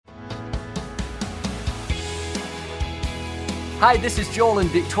Hi, this is Joel and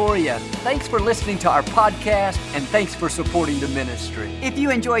Victoria. Thanks for listening to our podcast, and thanks for supporting the ministry. If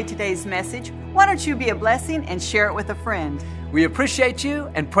you enjoyed today's message, why don't you be a blessing and share it with a friend? We appreciate you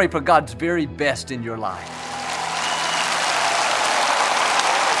and pray for God's very best in your life.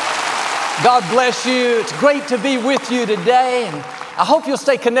 God bless you. It's great to be with you today, and I hope you'll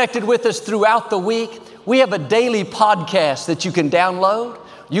stay connected with us throughout the week. We have a daily podcast that you can download.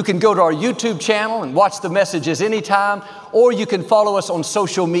 You can go to our YouTube channel and watch the messages anytime, or you can follow us on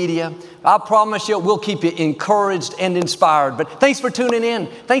social media. I promise you, we'll keep you encouraged and inspired. But thanks for tuning in.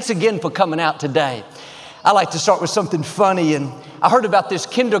 Thanks again for coming out today. I like to start with something funny, and I heard about this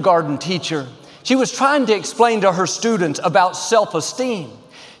kindergarten teacher. She was trying to explain to her students about self-esteem.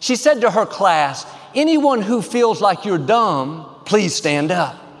 She said to her class, anyone who feels like you're dumb, please stand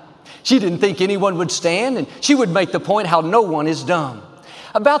up. She didn't think anyone would stand, and she would make the point how no one is dumb.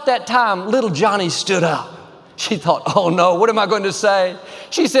 About that time, little Johnny stood up. She thought, oh no, what am I going to say?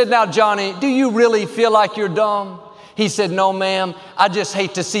 She said, now Johnny, do you really feel like you're dumb? He said, no ma'am, I just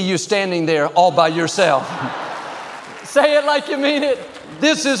hate to see you standing there all by yourself. Say it like you mean it.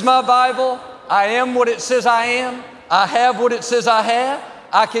 This is my Bible. I am what it says I am. I have what it says I have.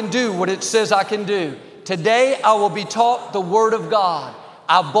 I can do what it says I can do. Today I will be taught the Word of God.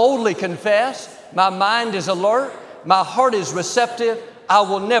 I boldly confess, my mind is alert, my heart is receptive, I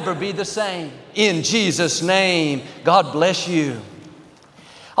will never be the same. In Jesus' name, God bless you.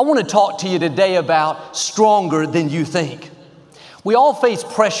 I want to talk to you today about stronger than you think. We all face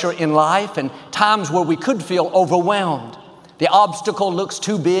pressure in life and times where we could feel overwhelmed. The obstacle looks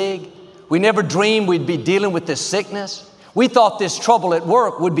too big. We never dreamed we'd be dealing with this sickness. We thought this trouble at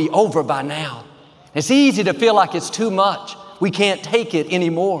work would be over by now. It's easy to feel like it's too much. We can't take it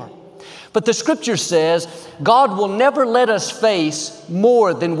anymore. But the scripture says God will never let us face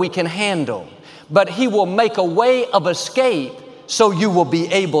more than we can handle, but He will make a way of escape so you will be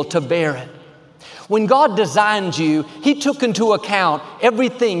able to bear it. When God designed you, He took into account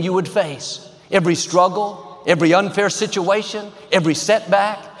everything you would face, every struggle, every unfair situation, every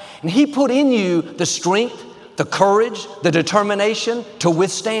setback, and He put in you the strength, the courage, the determination to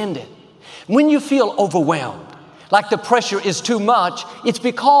withstand it. When you feel overwhelmed, like the pressure is too much, it's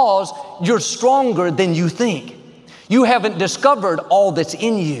because you're stronger than you think. You haven't discovered all that's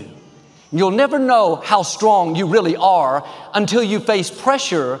in you. You'll never know how strong you really are until you face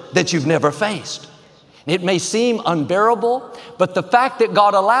pressure that you've never faced. It may seem unbearable, but the fact that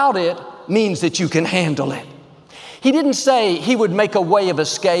God allowed it means that you can handle it. He didn't say He would make a way of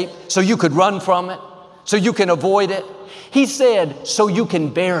escape so you could run from it, so you can avoid it. He said, so you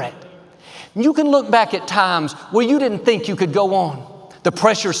can bear it. You can look back at times where you didn't think you could go on. The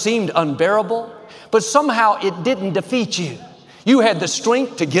pressure seemed unbearable, but somehow it didn't defeat you. You had the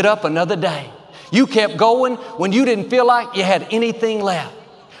strength to get up another day. You kept going when you didn't feel like you had anything left.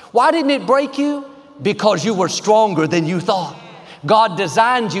 Why didn't it break you? Because you were stronger than you thought. God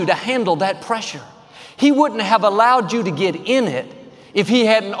designed you to handle that pressure. He wouldn't have allowed you to get in it if He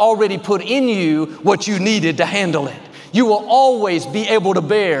hadn't already put in you what you needed to handle it. You will always be able to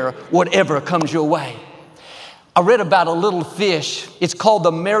bear whatever comes your way. I read about a little fish. It's called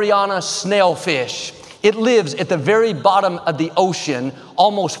the Mariana snailfish. It lives at the very bottom of the ocean,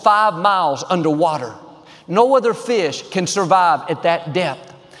 almost 5 miles underwater. No other fish can survive at that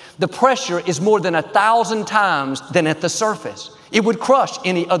depth. The pressure is more than 1,000 times than at the surface. It would crush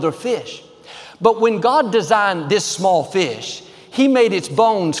any other fish. But when God designed this small fish, He made its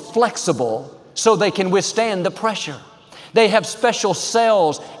bones flexible so they can withstand the pressure. They have special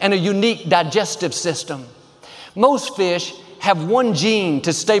cells and a unique digestive system. Most fish have 1 gene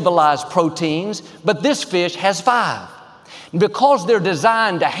to stabilize proteins, but this fish has 5. Because they're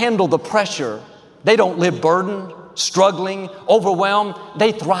designed to handle the pressure, they don't live burdened, struggling, overwhelmed.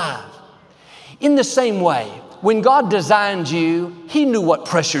 They thrive. In the same way, when God designed you, He knew what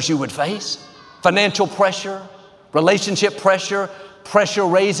pressures you would face. Financial pressure, relationship pressure, pressure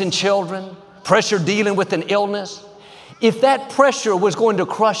raising children, pressure dealing with an illness. If that pressure was going to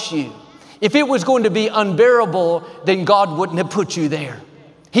crush you, if it was going to be unbearable, then God wouldn't have put you there.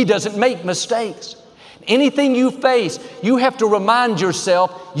 He doesn't make mistakes. Anything you face, you have to remind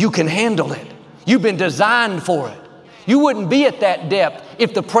yourself you can handle it. You've been designed for it. You wouldn't be at that depth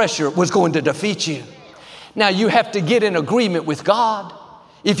if the pressure was going to defeat you. Now you have to get in agreement with God.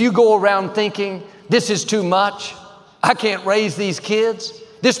 If you go around thinking, this is too much, I can't raise these kids,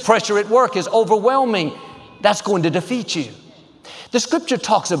 this pressure at work is overwhelming, that's going to defeat you. The scripture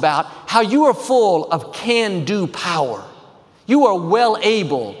talks about how you are full of can-do power. You are well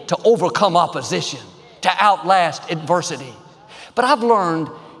able to overcome opposition, to outlast adversity. But I've learned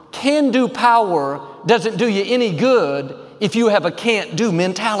can-do power doesn't do you any good if you have a can't-do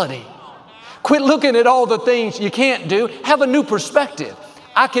mentality. Quit looking at all the things you can't do. Have a new perspective.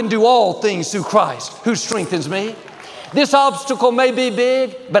 I can do all things through Christ who strengthens me. This obstacle may be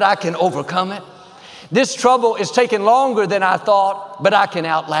big, but I can overcome it. This trouble is taking longer than I thought, but I can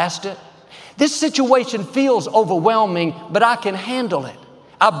outlast it. This situation feels overwhelming, but I can handle it.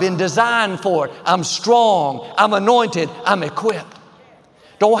 I've been designed for it. I'm strong. I'm anointed. I'm equipped.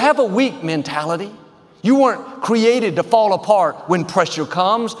 Don't have a weak mentality. You weren't created to fall apart when pressure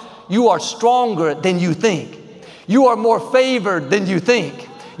comes. You are stronger than you think. You are more favored than you think.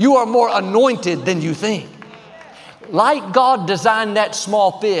 You are more anointed than you think. Like God designed that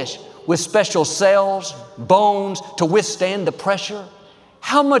small fish with special cells, bones to withstand the pressure,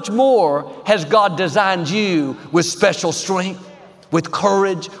 how much more has God designed you with special strength, with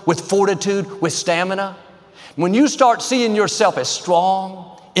courage, with fortitude, with stamina? When you start seeing yourself as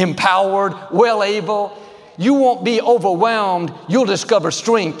strong, empowered, well able, you won't be overwhelmed. You'll discover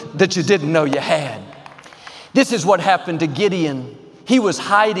strength that you didn't know you had. This is what happened to Gideon. He was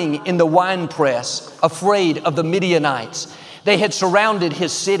hiding in the winepress, afraid of the Midianites. They had surrounded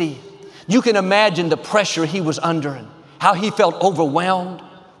his city. You can imagine the pressure he was under and how he felt overwhelmed,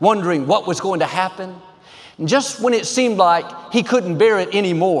 wondering what was going to happen. And just when it seemed like he couldn't bear it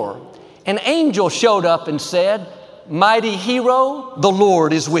anymore, an angel showed up and said, "Mighty hero, the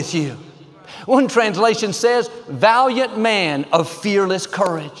Lord is with you." One translation says, "Valiant man of fearless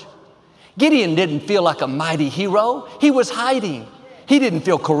courage." Gideon didn't feel like a mighty hero. He was hiding. He didn't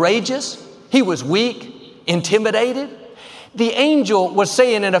feel courageous. He was weak, intimidated. The angel was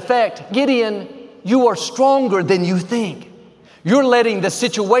saying, in effect, "Gideon, you are stronger than you think. You're letting the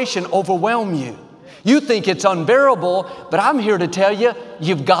situation overwhelm you. You think it's unbearable, but I'm here to tell you,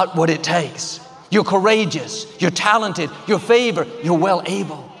 you've got what it takes. You're courageous. You're talented. You're favored. You're well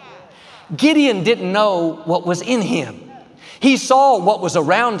able." Gideon didn't know what was in him. He saw what was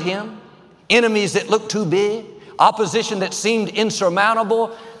around him, enemies that looked too big, opposition that seemed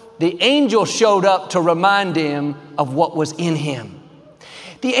insurmountable. The angel showed up to remind him of what was in him.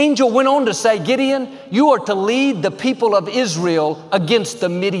 The angel went on to say, "Gideon, you are to lead the people of Israel against the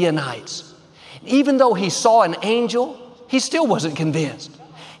Midianites." Even though he saw an angel, he still wasn't convinced.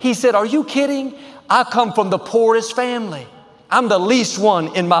 He said, "Are you kidding? I come from the poorest family. I'm the least one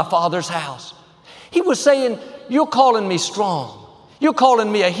in my father's house." He was saying, "You're calling me strong. You're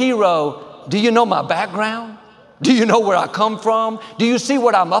calling me a hero. Do you know my background? Do you know where I come from? Do you see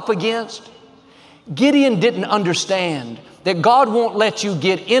what I'm up against?" Gideon didn't understand that God won't let you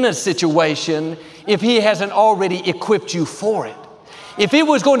get in a situation if He hasn't already equipped you for it. If it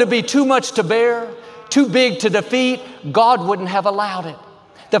was going to be too much to bear, too big to defeat, God wouldn't have allowed it.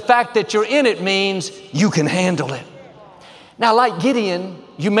 The fact that you're in it means you can handle it. Now, like Gideon,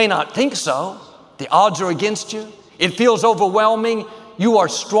 you may not think so. The odds are against you. It feels overwhelming. You are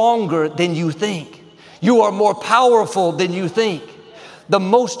stronger than you think. You are more powerful than you think. The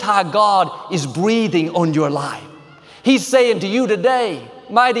Most High God is breathing on your life. He's saying to you today,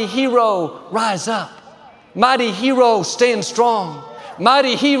 "Mighty hero, rise up. Mighty hero, stand strong.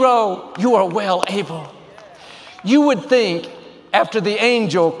 Mighty hero, you are well able." You would think after the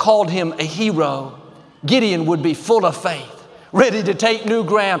angel called him a hero, Gideon would be full of faith, ready to take new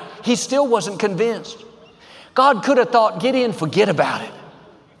ground. He still wasn't convinced. God could have thought, "Gideon, forget about it.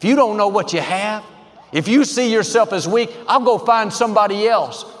 If you don't know what you have, if you see yourself as weak, I'll go find somebody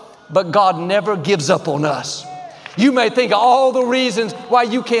else." But God never gives up on us. You may think of all the reasons why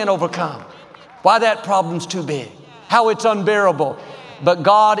you can't overcome, why that problem's too big, how it's unbearable. But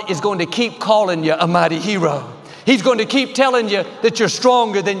God is going to keep calling you a mighty hero. He's going to keep telling you that you're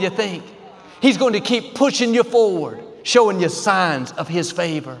stronger than you think. He's going to keep pushing you forward, showing you signs of His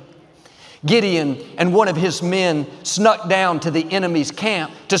favor. Gideon and one of his men snuck down to the enemy's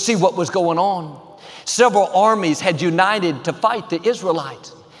camp to see what was going on. Several armies had united to fight the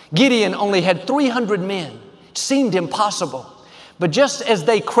Israelites. Gideon only had 300 men. It seemed impossible. But just as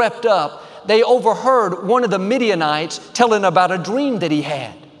they crept up, they overheard one of the Midianites telling about a dream that he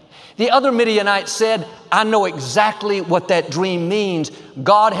had. The other Midianite said, "I know exactly what that dream means.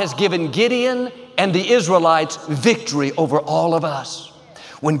 God has given Gideon and the Israelites victory over all of us."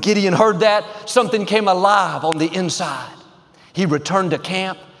 When Gideon heard that, something came alive on the inside. He returned to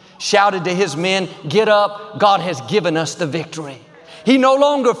camp, shouted to his men, "Get up, God has given us the victory." He no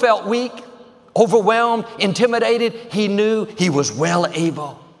longer felt weak, overwhelmed, intimidated. He knew he was well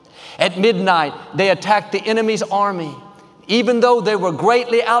able. At midnight, they attacked the enemy's army. Even though they were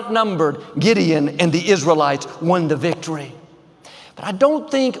greatly outnumbered, Gideon and the Israelites won the victory. But I don't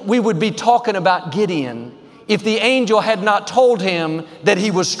think we would be talking about Gideon if the angel had not told him that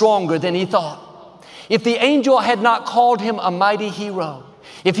he was stronger than he thought. If the angel had not called him a mighty hero,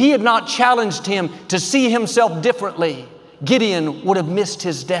 if he had not challenged him to see himself differently, Gideon would have missed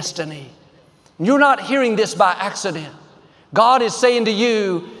his destiny. You're not hearing this by accident. God is saying to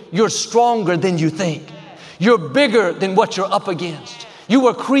you, you're stronger than you think. You're bigger than what you're up against. You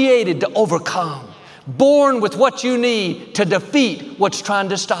were created to overcome, born with what you need to defeat what's trying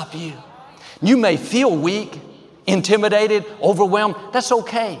to stop you. You may feel weak, intimidated, overwhelmed. That's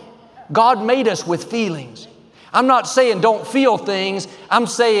okay. God made us with feelings. I'm not saying don't feel things. I'm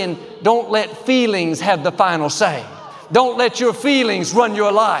saying don't let feelings have the final say. Don't let your feelings run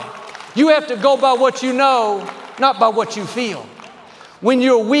your life. You have to go by what you know, not by what you feel. When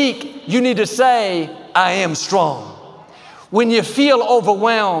you're weak, you need to say, I am strong. When you feel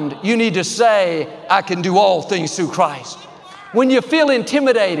overwhelmed, you need to say, I can do all things through Christ. When you feel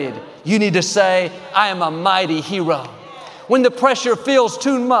intimidated, you need to say, I am a mighty hero. When the pressure feels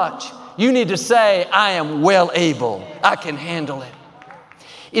too much, you need to say, I am well able. I can handle it.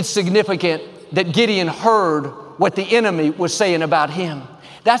 It's significant that Gideon heard what the enemy was saying about him.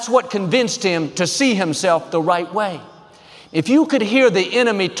 That's what convinced him to see himself the right way. If you could hear the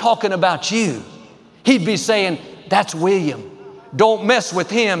enemy talking about you, he'd be saying, that's William. Don't mess with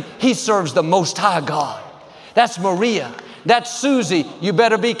him. He serves the Most High God. That's Maria. That's Susie. You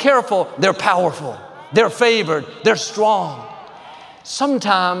better be careful. They're powerful. They're favored. They're strong.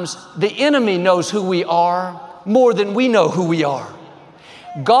 Sometimes the enemy knows who we are more than we know who we are.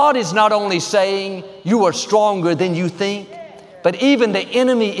 God is not only saying you are stronger than you think, but even the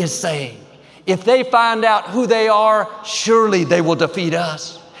enemy is saying, if they find out who they are, surely they will defeat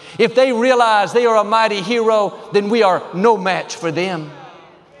us. If they realize they are a mighty hero, then we are no match for them.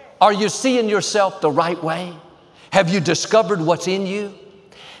 Are you seeing yourself the right way? Have you discovered what's in you?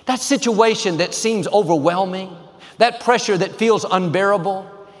 That situation that seems overwhelming, that pressure that feels unbearable,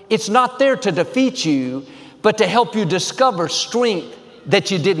 it's not there to defeat you, but to help you discover strength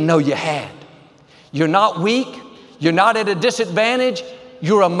that you didn't know you had. You're not weak. You're not at a disadvantage.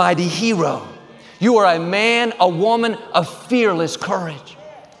 You're a mighty hero. You are a man, a woman of fearless courage.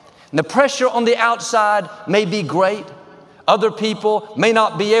 And the pressure on the outside may be great. Other people may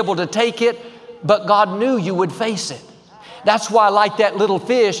not be able to take it, but God knew you would face it. That's why, like that little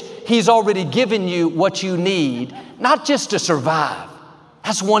fish, He's already given you what you need, not just to survive.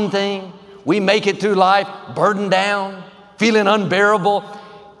 That's one thing. We make it through life burdened down, feeling unbearable.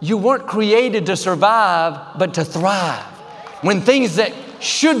 You weren't created to survive, but to thrive. When things that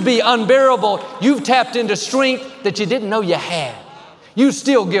should be unbearable, you've tapped into strength that you didn't know you had. You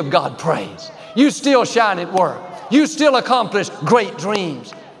still give God praise. You still shine at work. You still accomplish great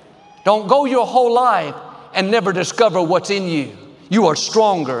dreams. Don't go your whole life and never discover what's in you. You are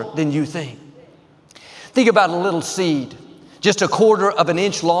stronger than you think. Think about a little seed, just 1/4 of an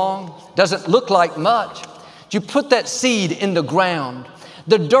inch long, doesn't look like much. You put that seed in the ground.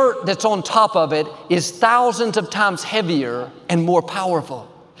 The dirt that's on top of it is thousands of times heavier and more powerful.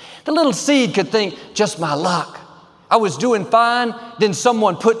 The little seed could think, just my luck. I was doing fine, then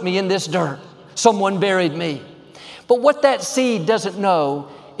someone put me in this dirt. Someone buried me. But what that seed doesn't know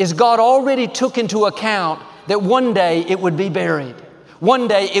is God already took into account that one day it would be buried. One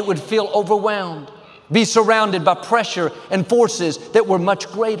day it would feel overwhelmed, be surrounded by pressure and forces that were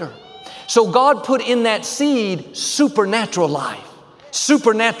much greater. So God put in that seed supernatural life,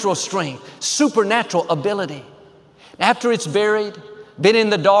 supernatural strength, supernatural ability. After it's buried, been in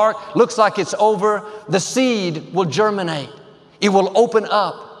the dark, looks like it's over, the seed will germinate. It will open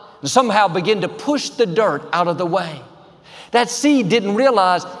up and somehow begin to push the dirt out of the way. That seed didn't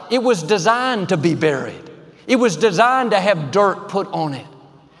realize it was designed to be buried. It was designed to have dirt put on it.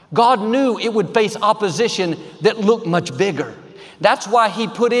 God knew it would face opposition that looked much bigger. That's why He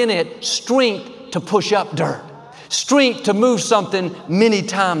put in it strength to push up dirt, strength to move something many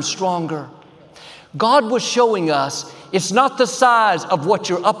times stronger. God was showing us it's not the size of what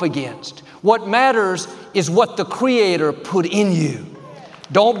you're up against. What matters is what the Creator put in you.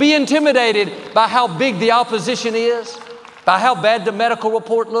 Don't be intimidated by how big the opposition is, by how bad the medical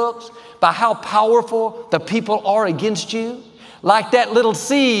report looks, by how powerful the people are against you. Like that little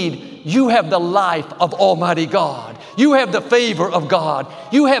seed, you have the life of Almighty God. You have the favor of God.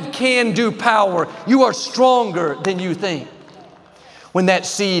 You have can-do power. You are stronger than you think. When that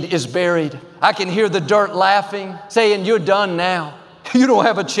seed is buried, I can hear the dirt laughing, saying, you're done now. You don't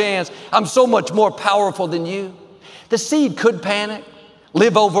have a chance. I'm so much more powerful than you. The seed could panic,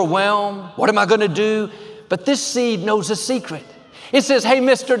 live overwhelmed. What am I going to do? But this seed knows a secret. It says, hey,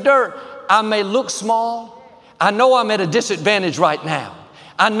 Mr. Dirt, I may look small. I know I'm at a disadvantage right now.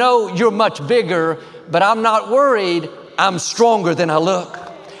 I know you're much bigger, but I'm not worried. I'm stronger than I look.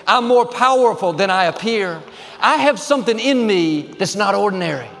 I'm more powerful than I appear. I have something in me that's not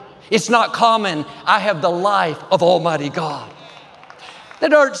ordinary. It's not common. I have the life of Almighty God. The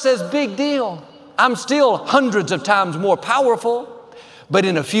dirt says, big deal. I'm still hundreds of times more powerful. But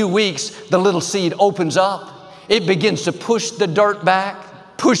in a few weeks, the little seed opens up. It begins to push the dirt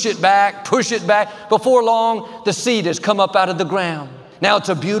back, push it back, push it back. Before long, the seed has come up out of the ground. Now it's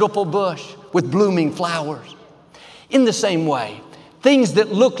a beautiful bush with blooming flowers. In the same way, things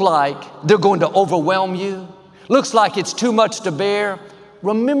that look like they're going to overwhelm you, looks like it's too much to bear,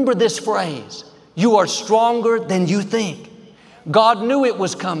 remember this phrase: you are stronger than you think. God knew it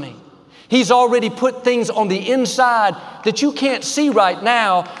was coming. He's already put things on the inside that you can't see right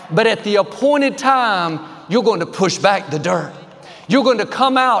now, but at the appointed time, you're going to push back the dirt. You're going to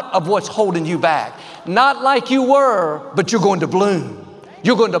come out of what's holding you back. Not like you were, but you're going to bloom.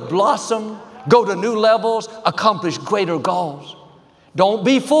 You're going to blossom, go to new levels, accomplish greater goals. Don't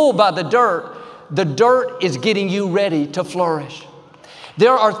be fooled by the dirt. The dirt is getting you ready to flourish.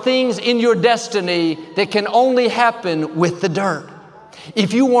 There are things in your destiny that can only happen with the dirt.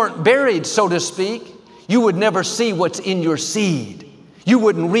 If you weren't buried, so to speak, you would never see what's in your seed. You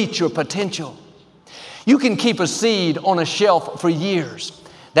wouldn't reach your potential. You can keep a seed on a shelf for years.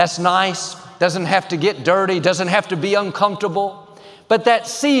 That's nice, doesn't have to get dirty, doesn't have to be uncomfortable. But that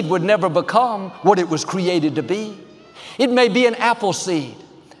seed would never become what it was created to be. It may be an apple seed.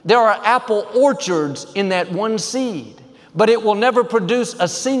 There are apple orchards in that one seed, but it will never produce a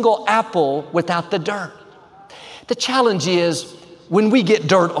single apple without the dirt. The challenge is when we get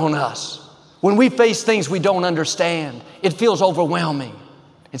dirt on us, when we face things we don't understand, it feels overwhelming.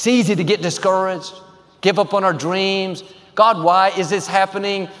 It's easy to get discouraged, give up on our dreams. God, why is this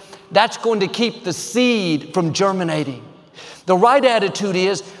happening? That's going to keep the seed from germinating. The right attitude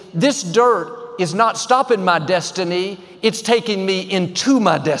is, this dirt is not stopping my destiny, it's taking me into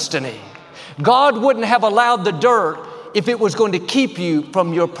my destiny. God wouldn't have allowed the dirt if it was going to keep you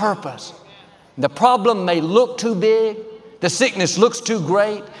from your purpose. The problem may look too big, the sickness looks too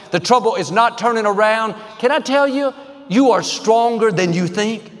great, the trouble is not turning around. Can I tell you, you are stronger than you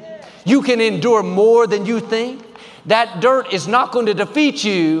think. You can endure more than you think. That dirt is not going to defeat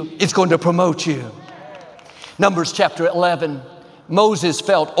you, it's going to promote you. Numbers chapter 11, Moses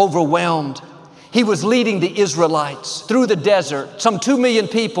felt overwhelmed. He was leading the Israelites through the desert, some 2 million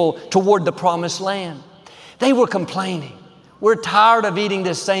people, toward the promised land. They were complaining. We're tired of eating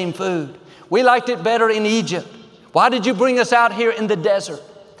this same food. We liked it better in Egypt. Why did you bring us out here in the desert?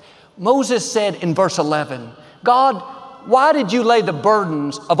 Moses said in verse 11, God, why did you lay the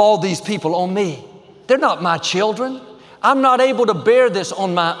burdens of all these people on me? They're not my children. I'm not able to bear this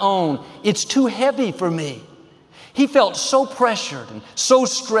on my own. It's too heavy for me. He felt so pressured and so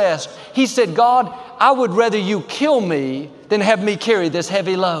stressed. He said, God, I would rather you kill me than have me carry this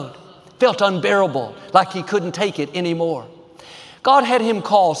heavy load. Felt unbearable, like he couldn't take it anymore. God had him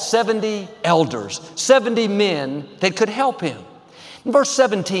call 70 elders, 70 men that could help him. In verse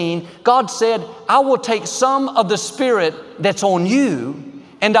 17, God said, I will take some of the spirit that's on you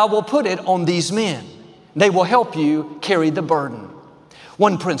and I will put it on these men. They will help you carry the burden.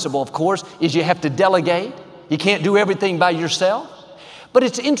 One principle, of course, is you have to delegate. You can't do everything by yourself. But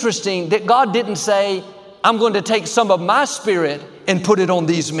it's interesting that God didn't say, I'm going to take some of my spirit and put it on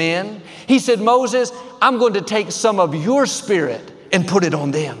these men. He said, Moses, I'm going to take some of your spirit and put it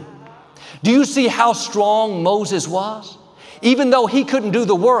on them. Do you see how strong Moses was? Even though he couldn't do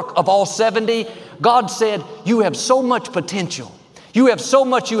the work of all 70, God said, you have so much potential. You have so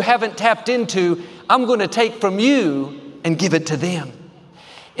much you haven't tapped into. I'm going to take from you and give it to them.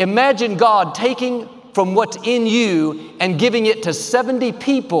 Imagine God taking from what's in you and giving it to 70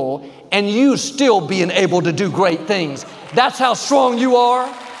 people and you still being able to do great things. That's how strong you are.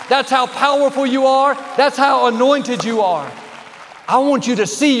 That's how powerful you are. That's how anointed you are. I want you to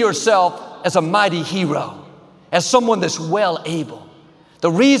see yourself as a mighty hero, as someone that's well able.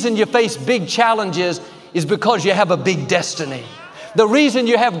 The reason you face big challenges is because you have a big destiny. The reason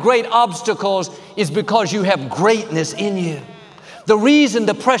you have great obstacles is because you have greatness in you. The reason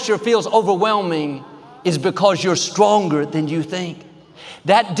the pressure feels overwhelming is because you're stronger than you think.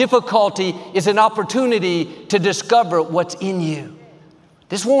 That difficulty is an opportunity to discover what's in you.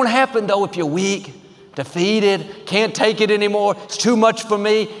 This won't happen though if you're weak, defeated, can't take it anymore, it's too much for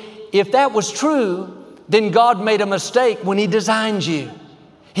me. If that was true, then God made a mistake when He designed you.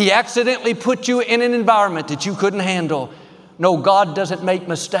 He accidentally put you in an environment that you couldn't handle. No, God doesn't make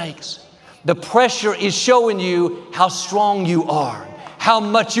mistakes. The pressure is showing you how strong you are, how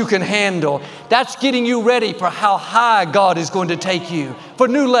much you can handle. That's getting you ready for how high God is going to take you, for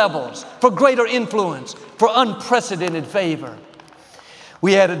new levels, for greater influence, for unprecedented favor.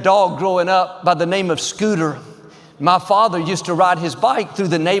 We had a dog growing up by the name of Scooter. My father used to ride his bike through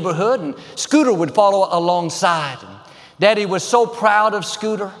the neighborhood, and Scooter would follow alongside. Daddy was so proud of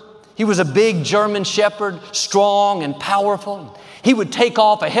Scooter. He was a big German shepherd, strong and powerful. He would take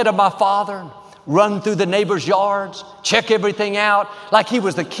off ahead of my father, run through the neighbors' yards, check everything out like he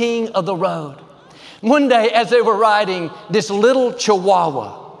was the king of the road. One day, as they were riding, this little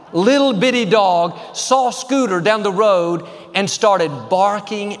Chihuahua, little bitty dog, saw Scooter down the road and started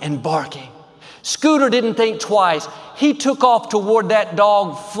barking and barking. Scooter didn't think twice. He took off toward that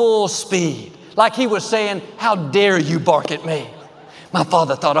dog full speed, like he was saying, "How dare you bark at me?" My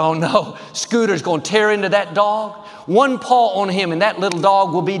father thought, oh no, Scooter's going to tear into that dog. One paw on him and that little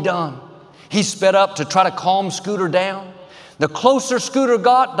dog will be done. He sped up to try to calm Scooter down. The closer Scooter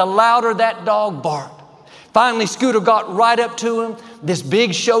got, the louder that dog barked. Finally, Scooter got right up to him, this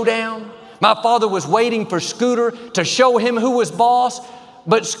big showdown. My father was waiting for Scooter to show him who was boss,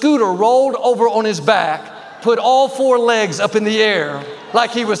 but Scooter rolled over on his back, put all four legs up in the air,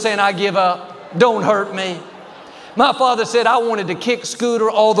 like he was saying, "I give up, don't hurt me." My father said I wanted to kick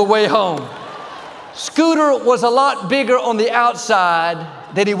Scooter all the way home. Scooter was a lot bigger on the outside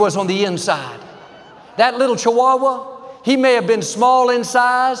than he was on the inside. That little Chihuahua, he may have been small in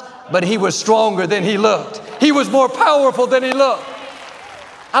size, but he was stronger than he looked. He was more powerful than he looked.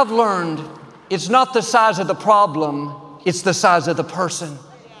 I've learned it's not the size of the problem, it's the size of the person.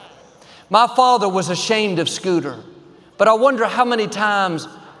 My father was ashamed of Scooter, but I wonder how many times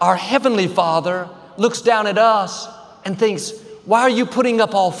our Heavenly Father looks down at us and thinks, why are you putting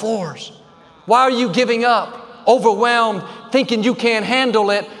up all fours? Why are you giving up, overwhelmed, thinking you can't handle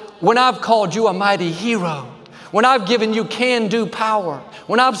it when I've called you a mighty hero? When I've given you can-do power,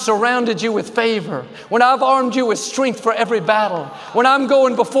 when I've surrounded you with favor, when I've armed you with strength for every battle, when I'm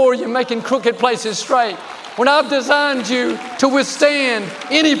going before you making crooked places straight, when I've designed you to withstand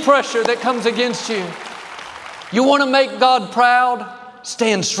any pressure that comes against you. You want to make God proud?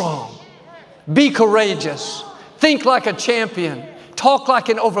 Stand strong. Be courageous. Think like a champion. Talk like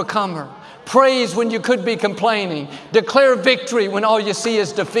an overcomer. Praise when you could be complaining. Declare victory when all you see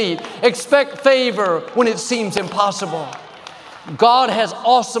is defeat. Expect favor when it seems impossible. God has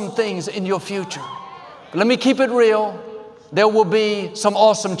awesome things in your future. Let me keep it real. There will be some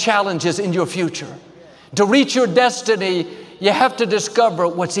awesome challenges in your future. To reach your destiny, you have to discover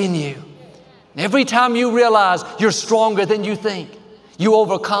what's in you. Every time you realize you're stronger than you think, you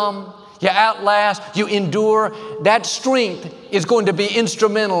overcome, you outlast, you endure, that strength is going to be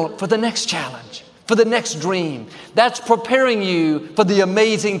instrumental for the next challenge, for the next dream. That's preparing you for the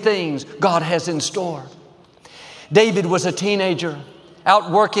amazing things God has in store. David was a teenager out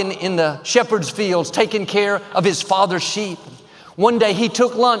working in the shepherd's fields, taking care of his father's sheep. One day he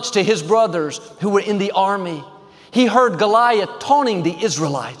took lunch to his brothers who were in the army. He heard Goliath taunting the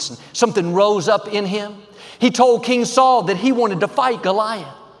Israelites, and something rose up in him. He told King Saul that he wanted to fight Goliath.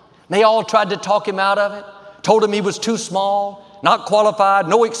 They all tried to talk him out of it, told him he was too small, not qualified,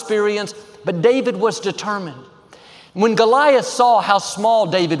 no experience, but David was determined. When Goliath saw how small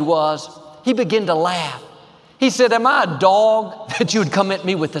David was, he began to laugh. He said, "Am I a dog that you would come at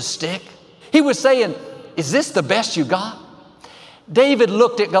me with a stick?" He was saying, "Is this the best you got?" David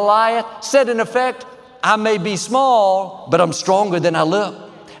looked at Goliath, said in effect, "I may be small, but I'm stronger than I look.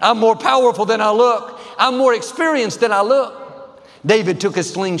 I'm more powerful than I look. I'm more experienced than I look." David took a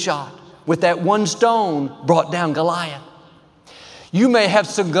slingshot. With that one stone, brought down Goliath. You may have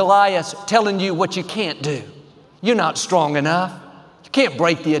some Goliaths telling you what you can't do. You're not strong enough. You can't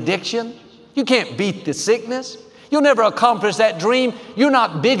break the addiction. You can't beat the sickness. You'll never accomplish that dream. You're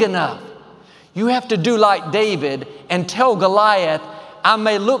not big enough. You have to do like David and tell Goliath, "I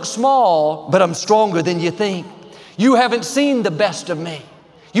may look small, but I'm stronger than you think. You haven't seen the best of me.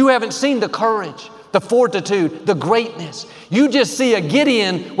 You haven't seen the courage, the fortitude, the greatness. You just see a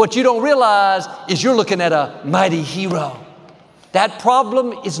Gideon. What you don't realize is you're looking at a mighty hero." That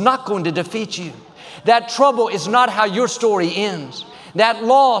problem is not going to defeat you. That trouble is not how your story ends. That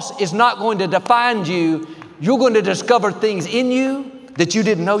loss is not going to define you. You're going to discover things in you that you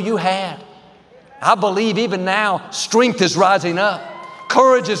didn't know you had. I believe even now, strength is rising up.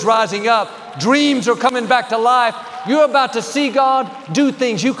 Courage is rising up. Dreams are coming back to life. You're about to see God do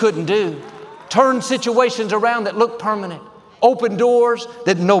things you couldn't do. Turn situations around that look permanent. Open doors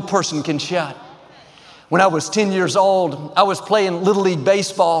that no person can shut. When I was 10 years old, I was playing Little League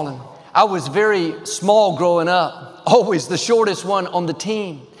Baseball, and I was very small growing up, always the shortest one on the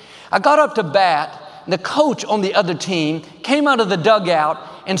team. I got up to bat, and the coach on the other team came out of the dugout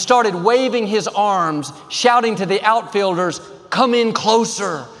and started waving his arms, shouting to the outfielders, "Come in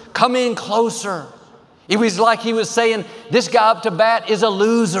closer, come in closer." It was like he was saying, this guy up to bat is a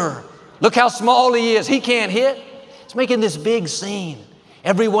loser. Look how small he is. He can't hit. He's making this big scene.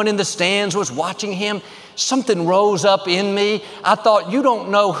 Everyone in the stands was watching him. Something rose up in me. I thought, you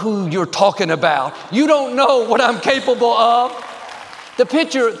don't know who you're talking about. You don't know what I'm capable of. The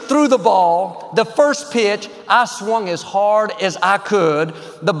pitcher threw the ball. The first pitch, I swung as hard as I could.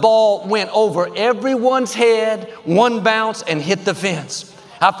 The ball went over everyone's head, one bounce, and hit the fence.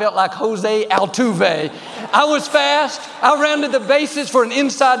 I felt like Jose Altuve. I was fast. I rounded the bases for an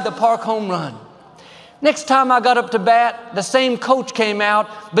inside the park home run. Next time I got up to bat, the same coach came out,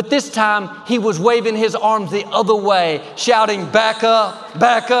 but this time he was waving his arms the other way, shouting, back up,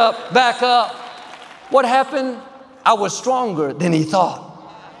 back up, back up. What happened? I was stronger than he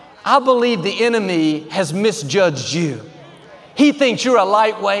thought. I believe the enemy has misjudged you. He thinks you're a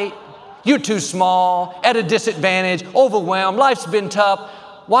lightweight, you're too small, at a disadvantage, overwhelmed, life's been tough.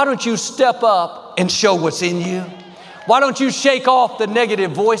 Why don't you step up and show what's in you? Why don't you shake off the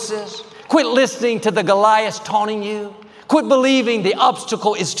negative voices? Quit listening to the Goliaths taunting you. Quit believing the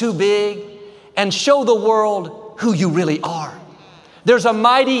obstacle is too big, and show the world who you really are. There's a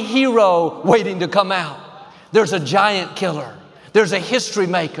mighty hero waiting to come out. There's a giant killer. There's a history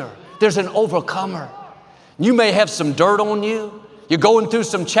maker. There's an overcomer. You may have some dirt on you. You're going through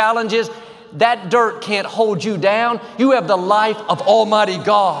some challenges. That dirt can't hold you down. You have the life of Almighty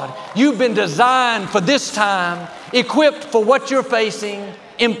God. You've been designed for this time, equipped for what you're facing,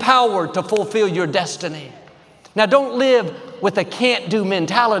 empowered to fulfill your destiny. Now, don't live with a can't-do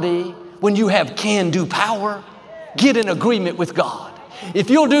mentality when you have can-do power. Get in agreement with God. If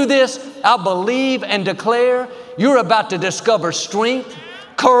you'll do this, I believe and declare you're about to discover strength,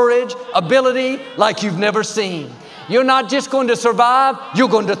 courage, ability like you've never seen. You're not just going to survive, you're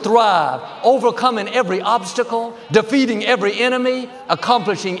going to thrive, overcoming every obstacle, defeating every enemy,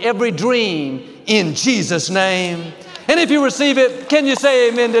 accomplishing every dream in Jesus' name. And if you receive it, can you say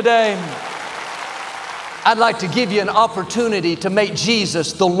amen today? I'd like to give you an opportunity to make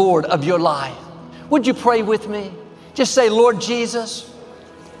Jesus the Lord of your life. Would you pray with me? Just say, Lord Jesus,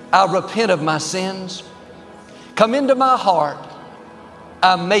 I repent of my sins. Come into my heart.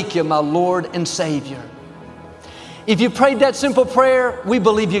 I make you my Lord and Savior. If you prayed that simple prayer, we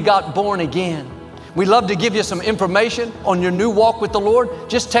believe you got born again. We'd love to give you some information on your new walk with the Lord.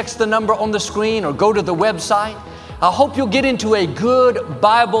 Just text the number on the screen or go to the website. I hope you'll get into a good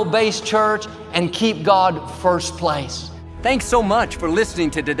Bible-based church and keep God first place. Thanks so much for listening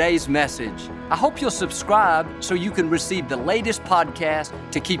to today's message. I hope you'll subscribe so you can receive the latest podcast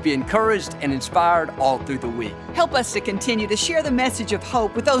to keep you encouraged and inspired all through the week. Help us to continue to share the message of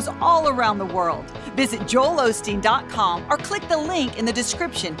hope with those all around the world. Visit joelosteen.com or click the link in the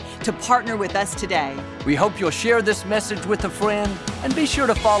description to partner with us today. We hope you'll share this message with a friend and be sure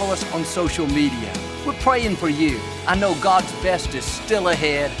to follow us on social media. We're praying for you. I know God's best is still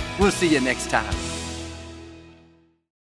ahead. We'll see you next time.